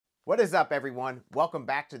What is up, everyone? Welcome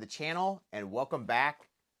back to the channel and welcome back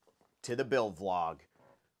to the build vlog.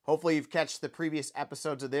 Hopefully you've catched the previous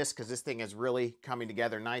episodes of this because this thing is really coming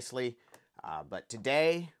together nicely. But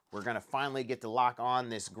today we're going to finally get to lock on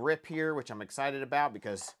this grip here, which I'm excited about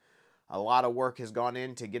because a lot of work has gone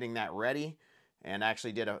into getting that ready, and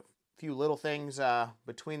actually did a few little things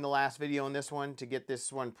between the last video and this one to get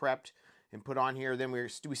this one prepped and put on here. Then we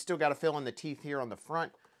still got to fill in the teeth here on the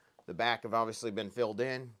front. The back have obviously been filled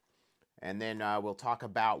in. And then we'll talk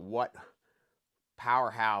about what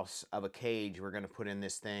powerhouse of a cage we're going to put in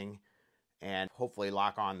this thing and hopefully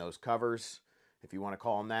lock on those covers, if you want to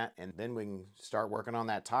call them that. And then we can start working on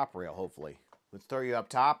that top rail, hopefully. Let's throw you up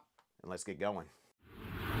top and let's get going.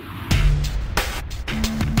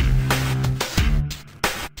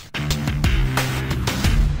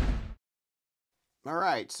 All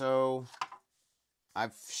right, so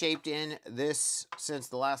I've shaped in this since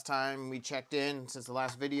the last time we checked in, since the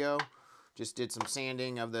last video. Just did some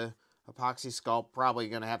sanding of the epoxy sculpt. Probably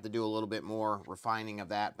going to have to do a little bit more refining of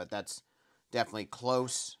that, but that's definitely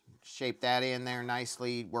close. Shaped that in there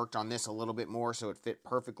nicely. Worked on this a little bit more so it fit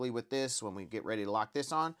perfectly with this when we get ready to lock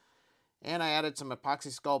this on. And I added some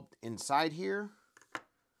epoxy sculpt inside here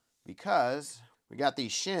because we got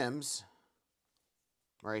these shims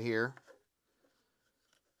right here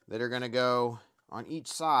that are going to go on each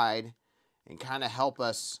side and kind of help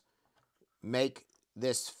us make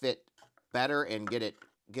this fit better and get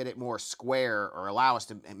it more square, or allow us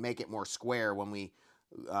to make it more square when we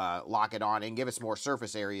lock it on, and give us more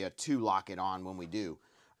surface area to lock it on when we do.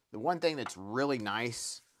 The one thing that's really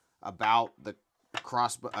nice about the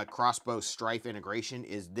Crossbow Stryfe integration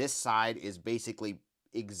is this side is basically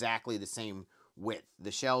exactly the same width.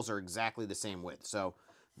 The shells are exactly the same width. So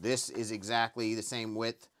this is exactly the same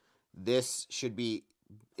width. This should be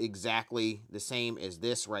exactly the same as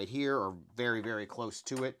this right here, or very, very close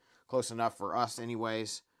to it. Close enough for us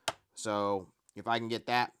anyways. So if I can get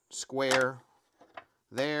that square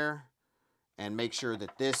there and make sure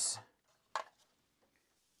that this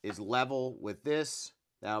is level with this,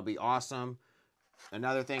 that'll be awesome.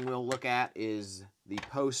 Another thing we'll look at is the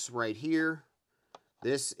posts right here.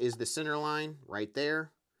 This is the center line right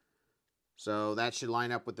there. So that should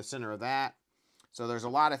line up with the center of that. So there's a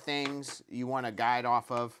lot of things you want to guide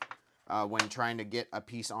off of when trying to get a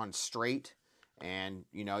piece on straight. And,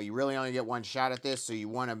 you know, you really only get one shot at this, so you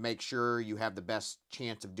want to make sure you have the best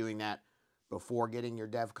chance of doing that before getting your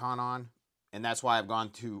DevCon on. And that's why I've gone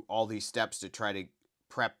through all these steps to try to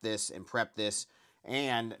prep this and prep this.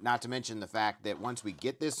 And not to mention the fact that once we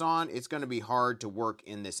get this on, it's going to be hard to work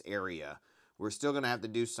in this area. We're still going to have to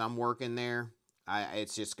do some work in there.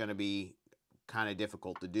 It's just going to be kind of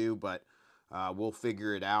difficult to do, but we'll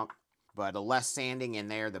figure it out. But the less sanding in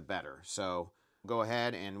there, the better. So go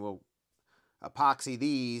ahead and we'll epoxy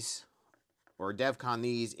these, or DevCon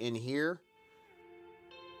these in here.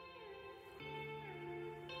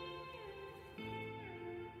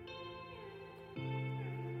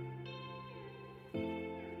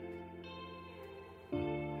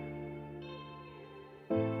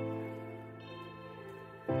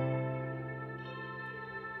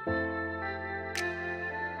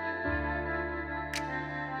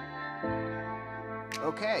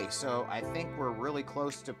 Okay, so I think we're really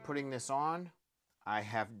close to putting this on. I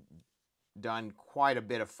have done quite a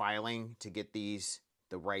bit of filing to get these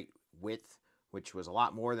the right width, which was a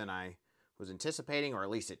lot more than I was anticipating, or at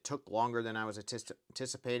least it took longer than I was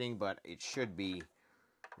anticipating, but it should be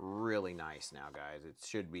really nice now, guys. It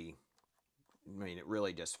should be, I mean, it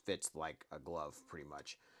really just fits like a glove pretty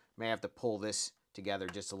much. May have to pull this together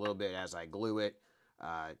just a little bit as I glue it,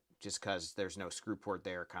 just because there's no screw port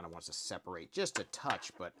there. It kind of wants to separate just a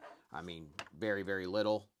touch, but I mean, very, very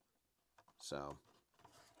little. So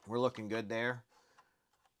we're looking good there.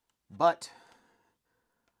 But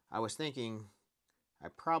I was thinking I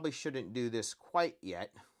probably shouldn't do this quite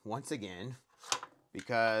yet, once again,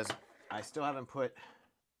 because I still haven't put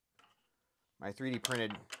my 3D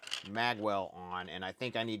printed magwell on, and I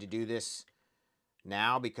think I need to do this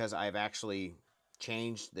now because I've actually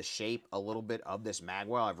changed the shape a little bit of this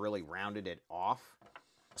magwell. I've really rounded it off.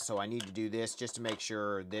 So I need to do this just to make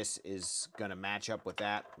sure this is going to match up with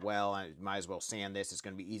that well. I might as well sand this. It's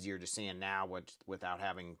going to be easier to sand now without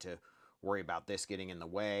having to worry about this getting in the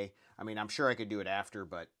way. I mean, I'm sure I could do it after,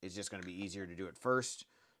 but it's just going to be easier to do it first.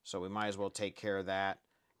 So we might as well take care of that.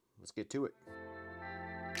 Let's get to it.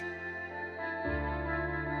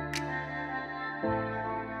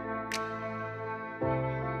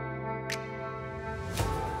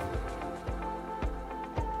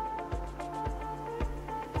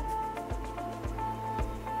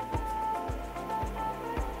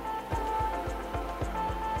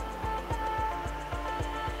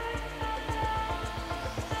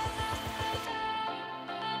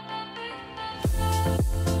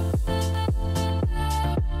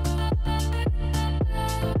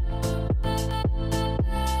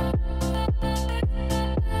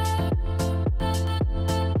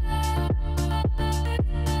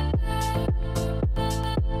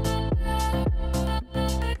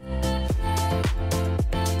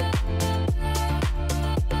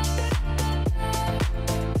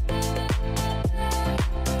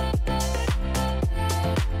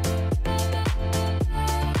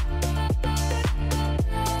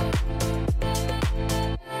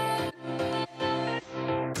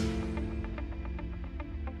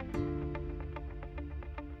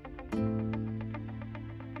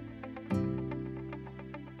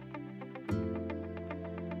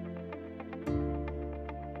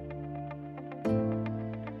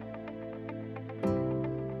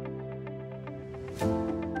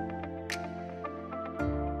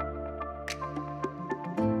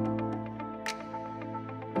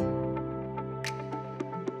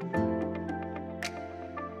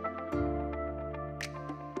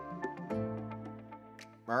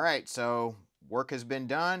 right, so work has been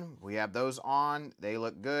done. We have those on. They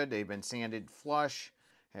look good. They've been sanded flush.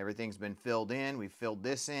 Everything's been filled in. We filled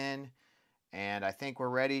this in. And I think we're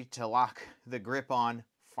ready to lock the grip on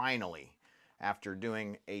finally after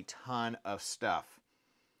doing a ton of stuff.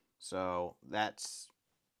 So that's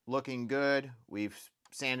looking good. We've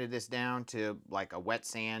sanded this down to like a wet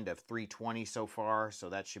sand of 320 so far. So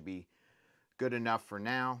that should be good enough for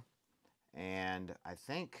now. And I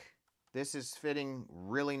think this is fitting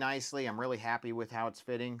really nicely. I'm really happy with how it's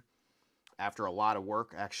fitting after a lot of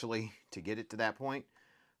work actually to get it to that point.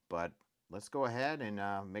 But let's go ahead and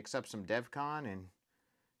mix up some DevCon and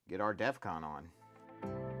get our DevCon on.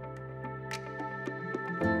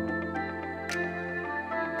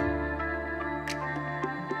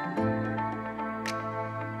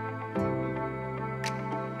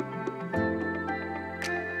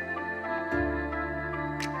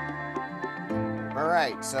 All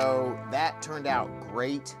right, so that turned out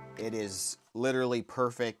great. It is literally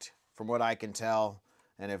perfect from what I can tell.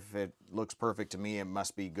 And if it looks perfect to me, it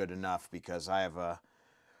must be good enough because I have a,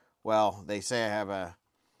 well, they say I have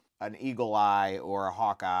an eagle eye or a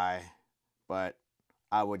hawk eye, but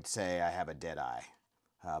I would say I have a dead eye.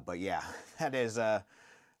 But yeah, that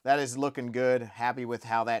is looking good. Happy with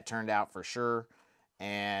how that turned out for sure.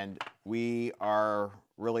 And we are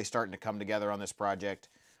really starting to come together on this project.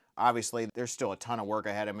 Obviously, there's still a ton of work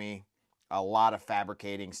ahead of me. A lot of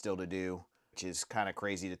fabricating still to do, which is kind of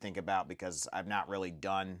crazy to think about because I've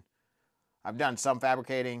done some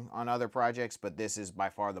fabricating on other projects, but this is by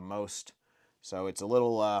far the most. So it's a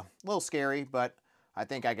little scary, but I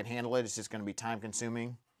think I can handle it. It's just going to be time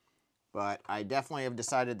consuming. But I definitely have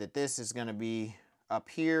decided that this is going to be up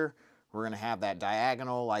here. We're going to have that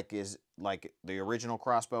diagonal like the original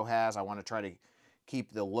Crossbow has. I want to try to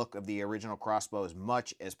keep the look of the original Crossbow as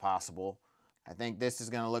much as possible. I think this is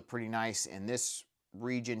going to look pretty nice in this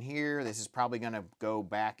region here. This is probably going to go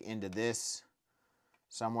back into this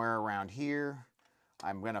somewhere around here.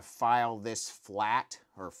 I'm going to file this flat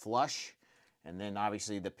or flush, and then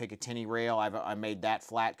obviously the Picatinny rail, I made that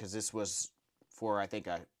flat because this was for, I think,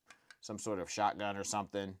 some sort of shotgun or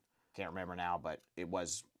something. Can't remember now, but it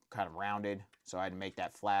was kind of rounded, so I had to make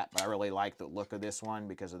that flat. But I really like the look of this one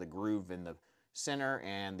because of the groove in the center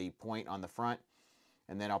and the point on the front.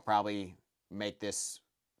 And then I'll probably make this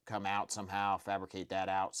come out somehow, fabricate that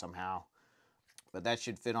out somehow. But that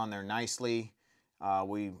should fit on there nicely.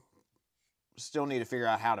 We still need to figure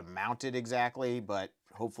out how to mount it exactly, but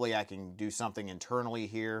hopefully I can do something internally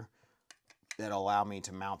here that'll allow me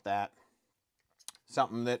to mount that.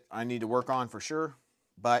 Something that I need to work on for sure.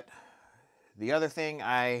 But the other thing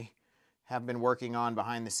I have been working on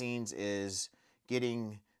behind the scenes is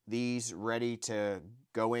getting these ready to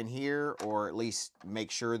go in here, or at least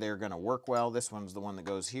make sure they're going to work well. This one's the one that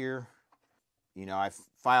goes here. You know, I've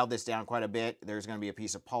filed this down quite a bit. There's going to be a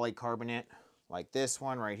piece of polycarbonate like this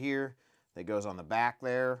one right here that goes on the back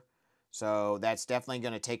there. So that's definitely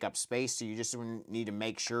going to take up space. So you just need to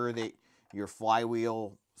make sure that your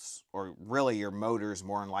flywheel, or really your motors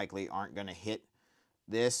more than likely, aren't going to hit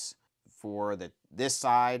this. For this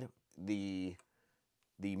side, the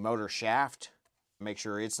motor shaft, make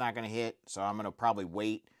sure it's not going to hit. So I'm going to probably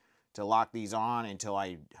wait to lock these on until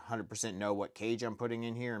I 100% know what cage I'm putting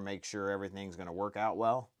in here and make sure everything's going to work out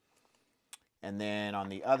well. And then on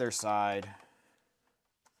the other side,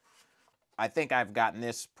 I think I've gotten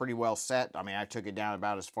this pretty well set. I mean, I took it down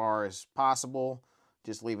about as far as possible,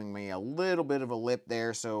 just leaving me a little bit of a lip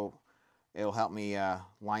there, so it'll help me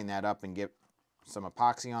line that up and get some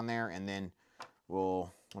epoxy on there. And then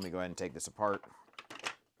let me go ahead and take this apart.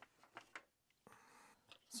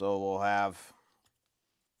 So we'll have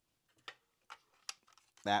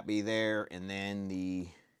that be there, and then the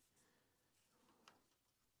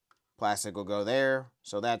plastic will go there.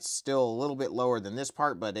 So that's still a little bit lower than this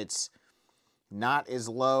part, but it's not as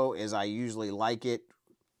low as I usually like it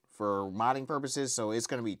for modding purposes. So it's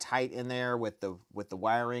going to be tight in there with the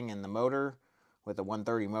wiring and the motor, with the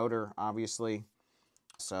 130 motor, obviously.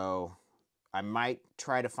 So I might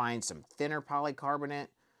try to find some thinner polycarbonate,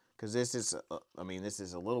 because this is, I mean, this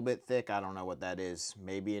is a little bit thick. I don't know what that is.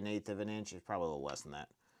 Maybe 1/8 of an inch. It's probably a little less than that.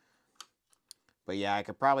 But yeah, I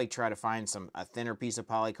could probably try to find a thinner piece of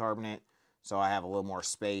polycarbonate so I have a little more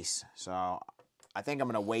space. So I think I'm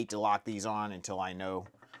going to wait to lock these on until I know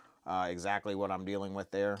exactly what I'm dealing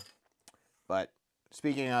with there. But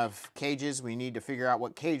speaking of cages, we need to figure out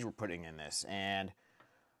what cage we're putting in this. And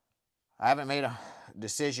I haven't made a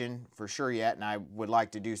decision for sure yet, and I would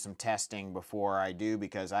like to do some testing before I do,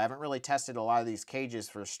 because I haven't really tested a lot of these cages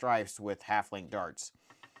for Stryfes with half-link darts.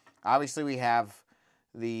 Obviously, we have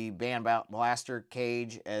the Band Blaster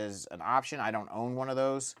cage as an option. I don't own one of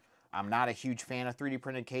those, I'm not a huge fan of 3D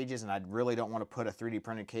printed cages, and I really don't want to put a 3D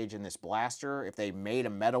printed cage in this blaster. If they made a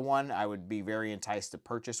metal one, I would be very enticed to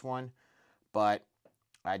purchase one, but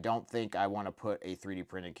I don't think I want to put a 3D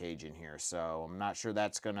printed cage in here, so I'm not sure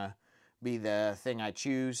that's going to be the thing I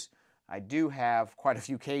choose. I do have quite a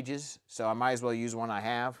few cages, so I might as well use one I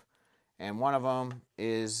have, and one of them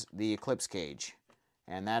is the Eclipse cage,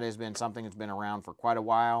 and that has been something that's been around for quite a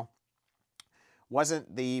while.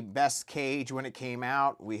 Wasn't the best cage when it came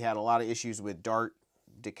out. We had a lot of issues with dart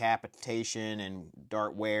decapitation and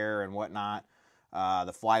dart wear and whatnot.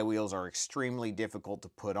 The flywheels are extremely difficult to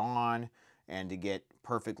put on and to get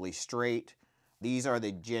perfectly straight. These are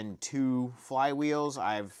the Gen 2 flywheels.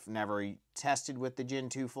 I've never tested with the Gen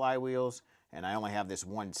 2 flywheels, and I only have this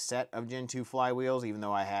one set of Gen 2 flywheels, even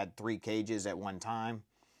though I had 3 cages at one time.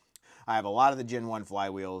 I have a lot of the Gen 1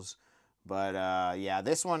 flywheels, but yeah,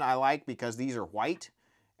 this one I like because these are white,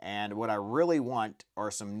 and what I really want are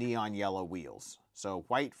some neon yellow wheels. So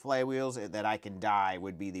white flywheels that I can dye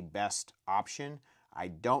would be the best option. I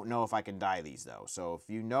don't know if I can dye these though. So if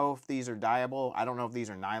you know if these are dyeable, I don't know if these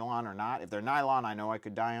are nylon or not. If they're nylon, I know I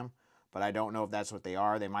could dye them, but I don't know if that's what they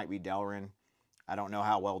are. They might be Delrin. I don't know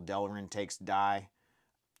how well Delrin takes dye.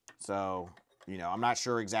 So, you know, I'm not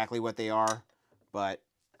sure exactly what they are, but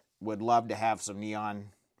would love to have some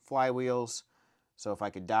neon flywheels. So if I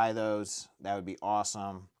could dye those, that would be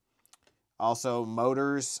awesome. Also,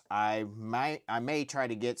 motors, I may try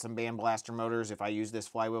to get some Band Blaster motors if I use this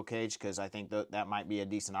flywheel cage, because I think that might be a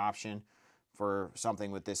decent option for something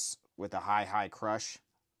with this, with a high crush.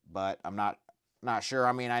 But I'm not sure.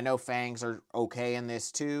 I mean, I know fangs are okay in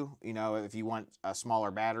this too. You know, if you want a smaller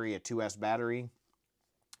battery, a 2S battery,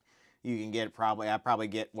 you can get I probably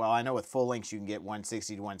get, well, I know with full lengths you can get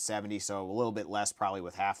 160 to 170, so a little bit less probably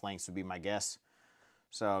with half lengths would be my guess.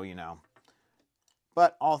 So, you know.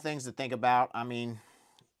 But all things to think about. I mean,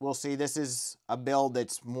 we'll see. This is a build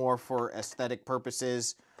that's more for aesthetic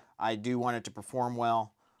purposes. I do want it to perform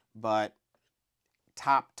well, but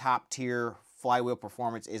top tier flywheel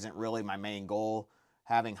performance isn't really my main goal.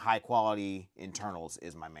 Having high quality internals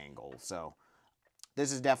is my main goal. So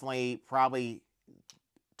this is definitely probably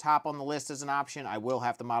top on the list as an option. I will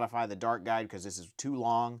have to modify the dart guide because this is too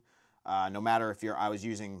long. No matter if I was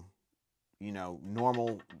using, you know,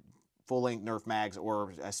 normal full-length Nerf mags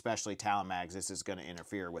or especially Talon mags, this is going to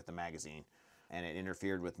interfere with the magazine. And it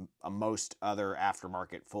interfered with most other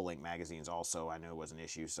aftermarket full-length magazines also. I knew it was an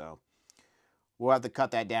issue, so we'll have to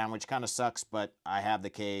cut that down, which kind of sucks, but I have the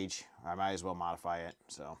cage. I might as well modify it,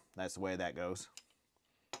 so that's the way that goes.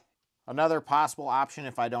 Another possible option,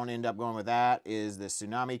 if I don't end up going with that, is the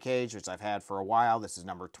Tsunami cage, which I've had for a while. This is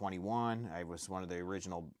number 21. I was one of the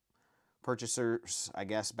original purchasers, I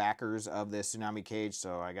guess, backers of this Tsunami cage,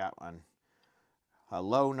 so I got a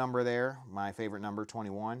low number there, my favorite number,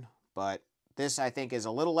 21. But this, I think, is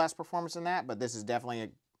a little less performance than that, but this is definitely a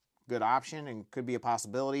good option and could be a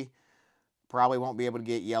possibility. Probably won't be able to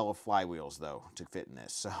get yellow flywheels, though, to fit in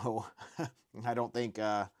this, so I don't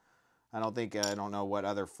know what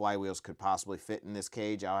other flywheels could possibly fit in this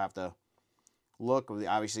cage. I'll have to look.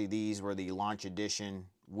 Obviously, these were the launch edition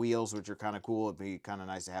wheels, which are kind of cool. It'd be kind of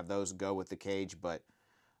nice to have those go with the cage, but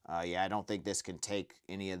yeah, I don't think this can take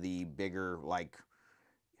any of the bigger, like,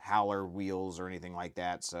 howler wheels or anything like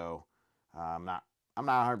that, so I'm not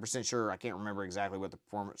 100% sure. I can't remember exactly what the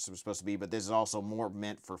performance was supposed to be, but this is also more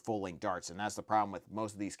meant for full-length darts, and that's the problem with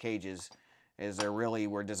most of these cages, is they really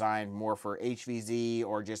were designed more for HVZ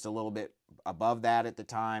or just a little bit above that at the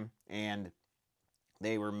time, and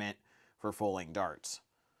they were meant for full-length darts.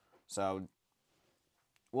 So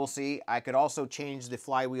we'll see. I could also change the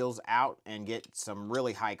flywheels out and get some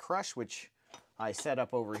really high crush, which I set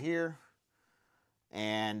up over here.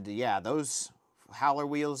 And yeah, those howler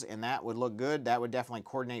wheels and that would look good. That would definitely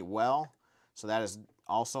coordinate well. So that is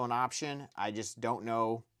also an option. I just don't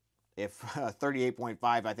know if 38.5,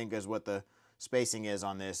 I think, is what the spacing is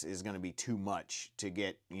on this, is going to be too much to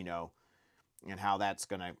get, you know, and how that's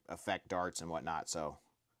going to affect darts and whatnot. So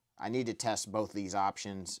I need to test both these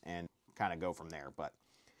options and kind of go from there. But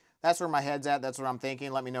that's where my head's at. That's what I'm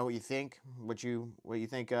thinking. Let me know what you think, what you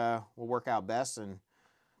think will work out best, and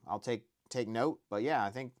I'll take note. But yeah,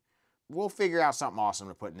 I think we'll figure out something awesome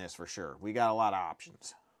to put in this for sure. We got a lot of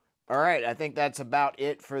options. All right, I think that's about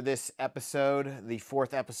it for this episode, the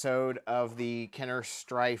 4th episode of the Kenner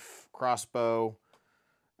Stryfe Crossbow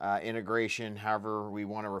integration, however we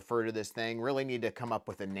want to refer to this thing. Really need to come up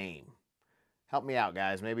with a name. Help me out,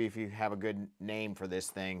 guys. Maybe if you have a good name for this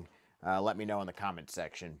thing, let me know in the comment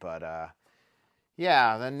section. But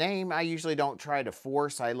yeah, the name I usually don't try to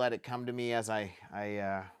force. I let it come to me as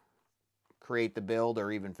I create the build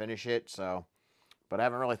or even finish it. So, but I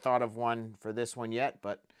haven't really thought of one for this one yet.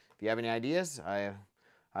 But if you have any ideas,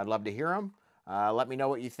 I'd love to hear them. Let me know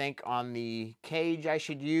what you think on the cage I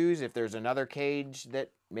should use, if there's another cage that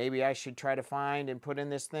maybe I should try to find and put in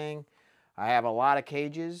this thing. I have a lot of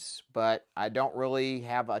cages, but I don't really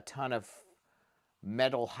have a ton of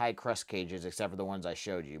metal high crust cages except for the ones I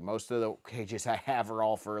showed you. Most of the cages I have are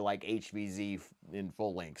all for like HVZ in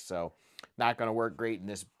full length, so not going to work great in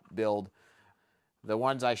this build. The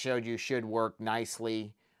ones I showed you should work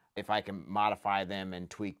nicely if I can modify them and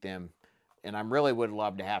tweak them. And I really would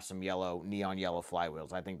love to have some neon yellow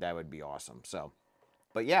flywheels. I think that would be awesome. So,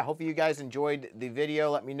 but yeah, hopefully you guys enjoyed the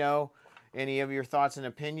video. Let me know any of your thoughts and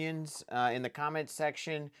opinions in the comments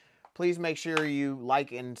section. Please make sure you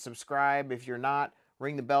like and subscribe. If you're not,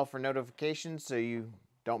 ring the bell for notifications so you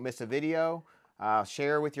don't miss a video.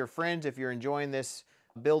 Share with your friends if you're enjoying this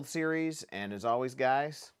build series. And as always,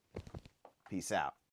 guys, peace out.